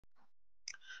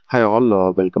Hi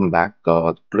all, welcome back.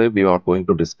 Today we are going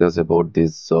to discuss about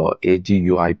this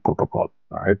AGUI protocol,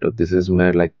 right? This is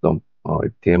where it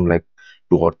came like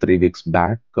 2 or 3 weeks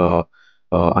back,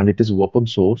 and it is open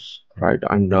source, right?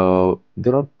 And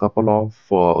there are a couple of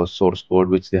source code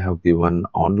which they have given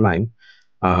online.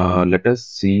 Let us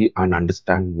see and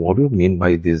understand what do you mean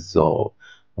by this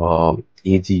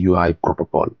AGUI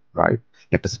protocol, right?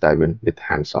 Let us dive in with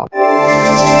hands-on.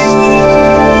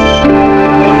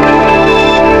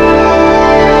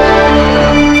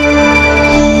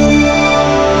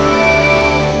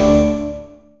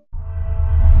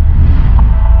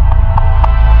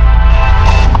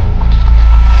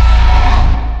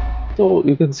 So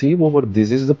you can see over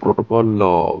this is the protocol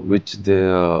which they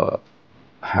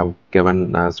have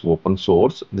given as open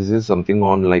source. This is something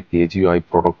on like AGI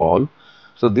protocol.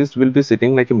 So this will be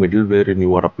sitting like a middleware in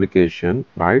your application,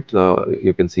 right?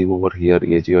 You can see over here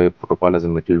AGI protocol as a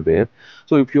middleware.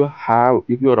 So if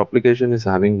your application is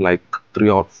having like 3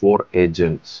 or 4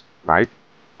 agents, right,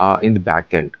 in the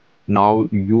backend, now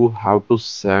you have to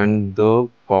send the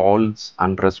calls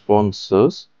and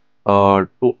responses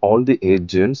to all the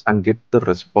agents and get the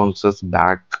responses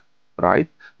back, right?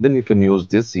 Then you can use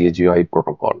this AGI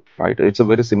protocol, right? It's a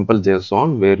very simple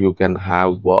JSON where you can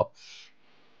have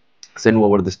send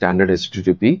over the standard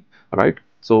HTTP, right?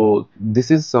 So this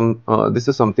is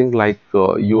something like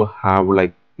you have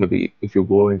like maybe if you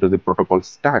go into the protocol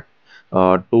stack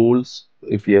tools,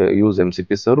 if you use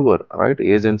MCP server, right?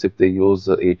 Agents if they use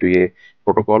A2A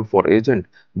protocol for agent,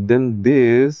 then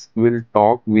this will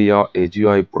talk via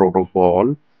AGI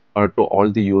protocol to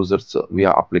all the users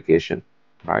via application,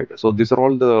 right? So these are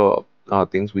all the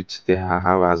things which they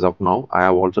have as of now. I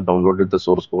have also downloaded the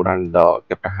source code and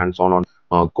kept a hands-on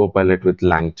Copilot with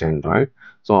LangChain, right?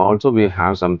 So also we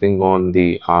have something on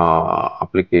the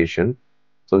application.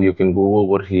 So you can go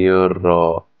over here,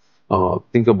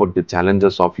 think about the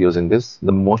challenges of using this.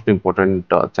 The most important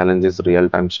challenge is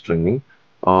real-time streaming.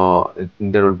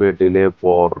 There will be a delay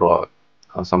for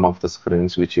some of the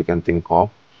screens which you can think of,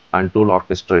 and tool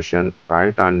orchestration,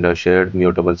 right? And shared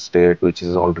mutable state, which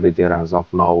is already there as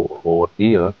of now over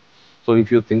here. So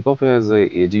if you think of it as a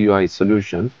AGUI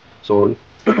solution, so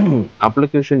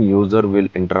application user will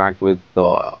interact with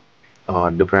the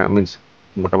different means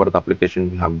whatever the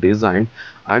application you have designed,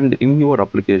 and in your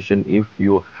application if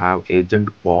you have agent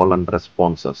call and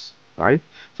responses, right?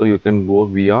 So you can go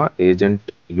via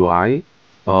agent UI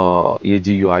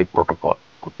AGUI protocol.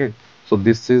 Okay, so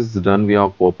this is done via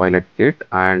Copilot Kit,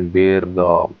 and where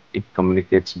it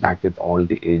communicates back with all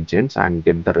the agents and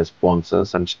get the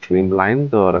responses and streamline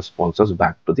the responses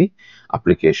back to the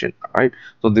application, right?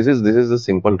 So this is the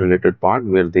simple related part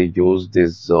where they use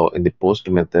this in the post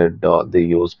method. They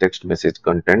use text message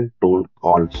content, tool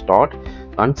call start,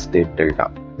 and state delta.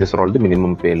 These are all the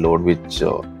minimum payload which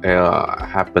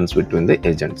happens between the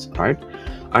agents, right?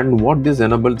 And what this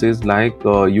enables is like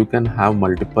you can have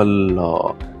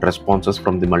multiple responses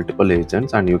from the multiple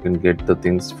agents, and you can get the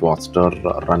things faster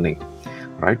running,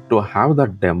 right? To have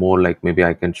that demo, like maybe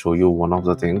I can show you one of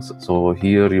the things. So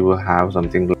here you have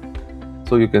something.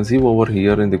 So you can see over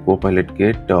here in the Copilot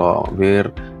Kit where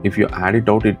if you add it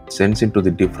out, it sends into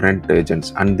the different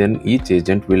agents, and then each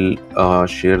agent will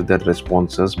share their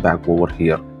responses back over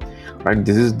here, right?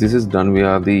 This is done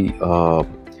via the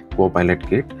Copilot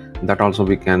Kit. That also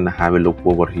we can have a look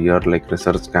over here, like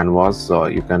research canvas.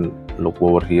 You can look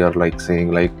over here, like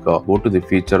saying like go to the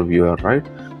feature viewer, right?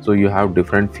 So you have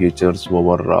different features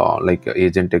over like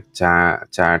agentic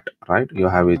chat, right? You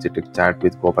have agentic chat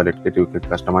with Copilot Kit. You can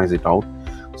customize it out.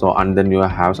 So and then you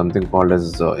have something called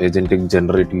as agentic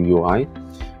generative UI,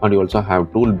 and you also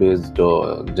have tool based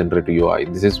generative UI.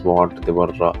 This is what they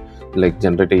were like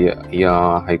generative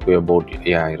haiku about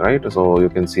AI, right? So you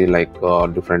can see like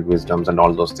different wisdoms and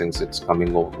all those things. It's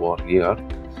coming over here,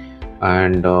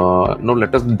 and now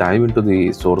let us dive into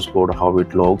the source code, how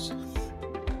it looks.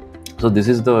 So this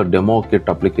is the demo kit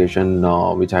application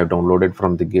which I have downloaded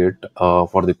from the Git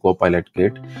for the Copilot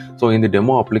Kit. So in the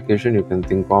demo application, you can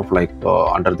think of like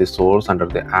under the source, under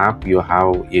the app, you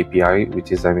have API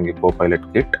which is having a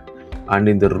Copilot Kit, and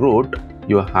in the root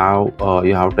you have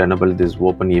to enable this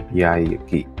Open API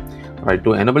key. Right,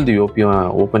 to enable the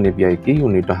Open API key, you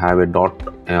need to have a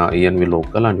 .env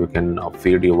local, and you can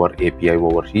feed your API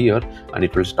over here, and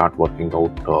it will start working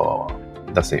out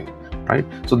the same. Right,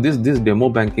 so this demo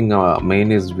banking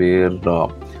main is where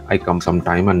I come some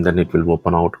time, and then it will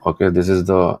open out. Okay, this is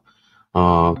the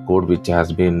code which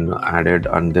has been added,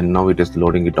 and then now it is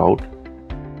loading it out.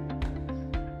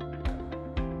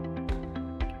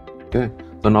 Okay,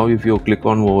 so now if you click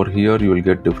on over here, you will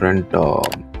get different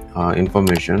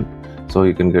information. So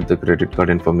you can get the credit card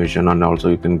information, and also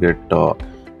you can get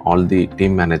all the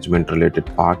team management related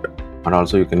part, and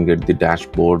also you can get the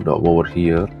dashboard over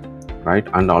here, right?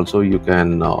 And also you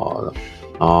can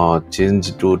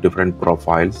change to different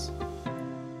profiles.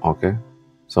 Okay,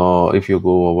 so if you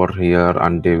go over here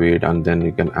and David, and then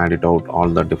you can add it out all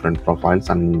the different profiles,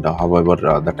 and however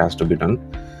that has to be done.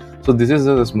 So this is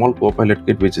a small Copilot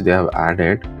kit which they have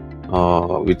added,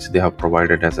 which they have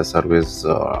provided as a service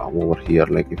over here.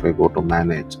 Like if I go to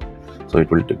manage, so it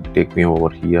will take me over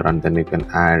here, and then you can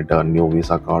add a new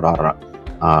Visa card or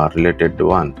a related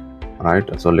one,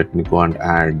 right? So let me go and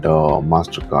add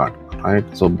Mastercard,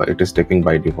 right? So it is taking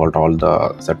by default all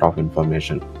the set of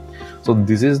information. So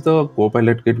this is the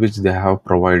Copilot kit which they have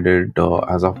provided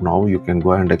as of now. You can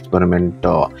go and experiment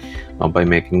by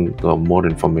making more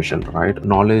information, right?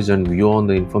 Knowledge and view on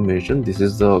the information. This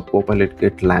is the Copilot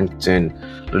kit lang chain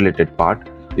related part.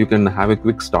 You can have a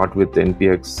quick start with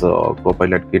NPX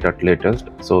Copilot kit at latest.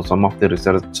 So some of the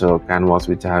research canvas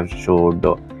which I have showed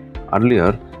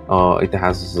earlier, it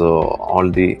has all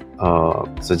the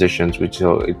suggestions which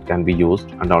it can be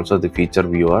used, and also the feature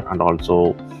viewer, and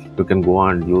also you can go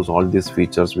and use all these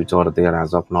features which are there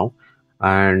as of now.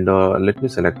 And let me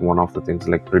select one of the things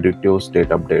like predictive state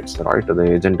updates, right?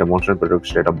 The agent demonstrate predictive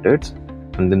state updates,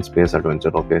 and then space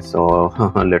adventure. Okay, so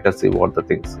let us see what the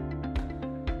things.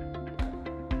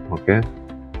 Okay,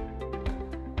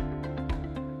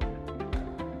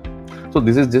 so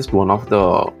this is just one of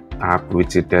the app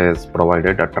which it has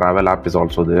provided. A travel app is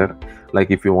also there.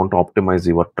 Like if you want to optimize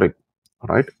your trip,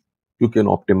 right, you can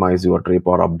optimize your trip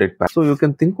or update pack. So you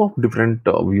can think of different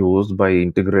views by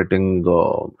integrating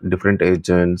different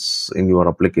agents in your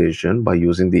application by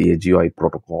using the AGUI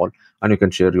protocol, and you can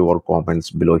share your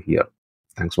comments below here.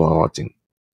 Thanks for watching.